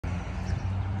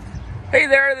Hey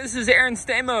there, this is Aaron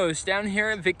Stamos down here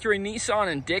at Victory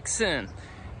Nissan in Dixon.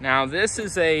 Now this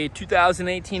is a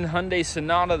 2018 Hyundai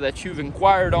Sonata that you've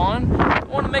inquired on. I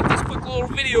want to make this quick little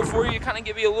video for you, kind of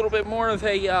give you a little bit more of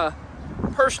a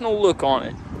personal look on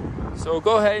it. So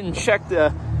go ahead and check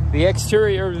the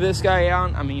exterior of this guy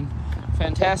out. I mean,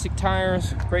 fantastic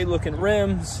tires, great looking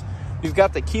rims. We've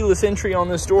got the keyless entry on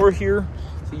this door here.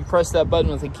 So you press that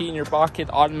button with a key in your pocket,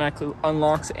 automatically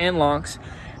unlocks and locks.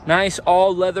 Nice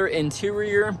all leather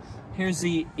interior. Here's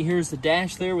the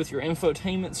dash there with your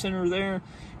infotainment center there,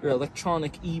 your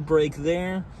electronic e-brake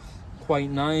there.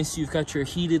 Quite nice. You've got your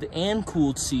heated and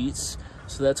cooled seats,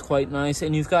 so that's quite nice.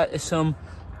 And you've got some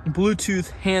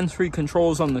Bluetooth hands-free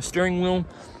controls on the steering wheel.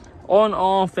 All in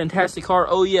all, fantastic car.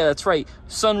 Oh yeah, that's right.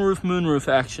 Sunroof, moonroof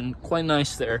action. Quite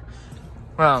nice there.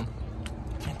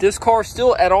 If this car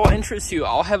still at all interests you,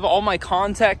 I'll have all my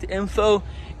contact info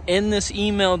in this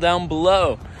email down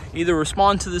below. Either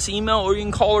respond to this email or you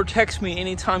can call or text me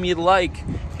anytime you'd like.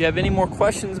 If you have any more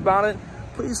questions about it,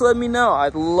 please let me know.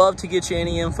 I'd love to get you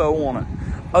any info on it.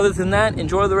 Other than that,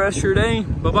 enjoy the rest of your day.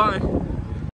 Bye-bye.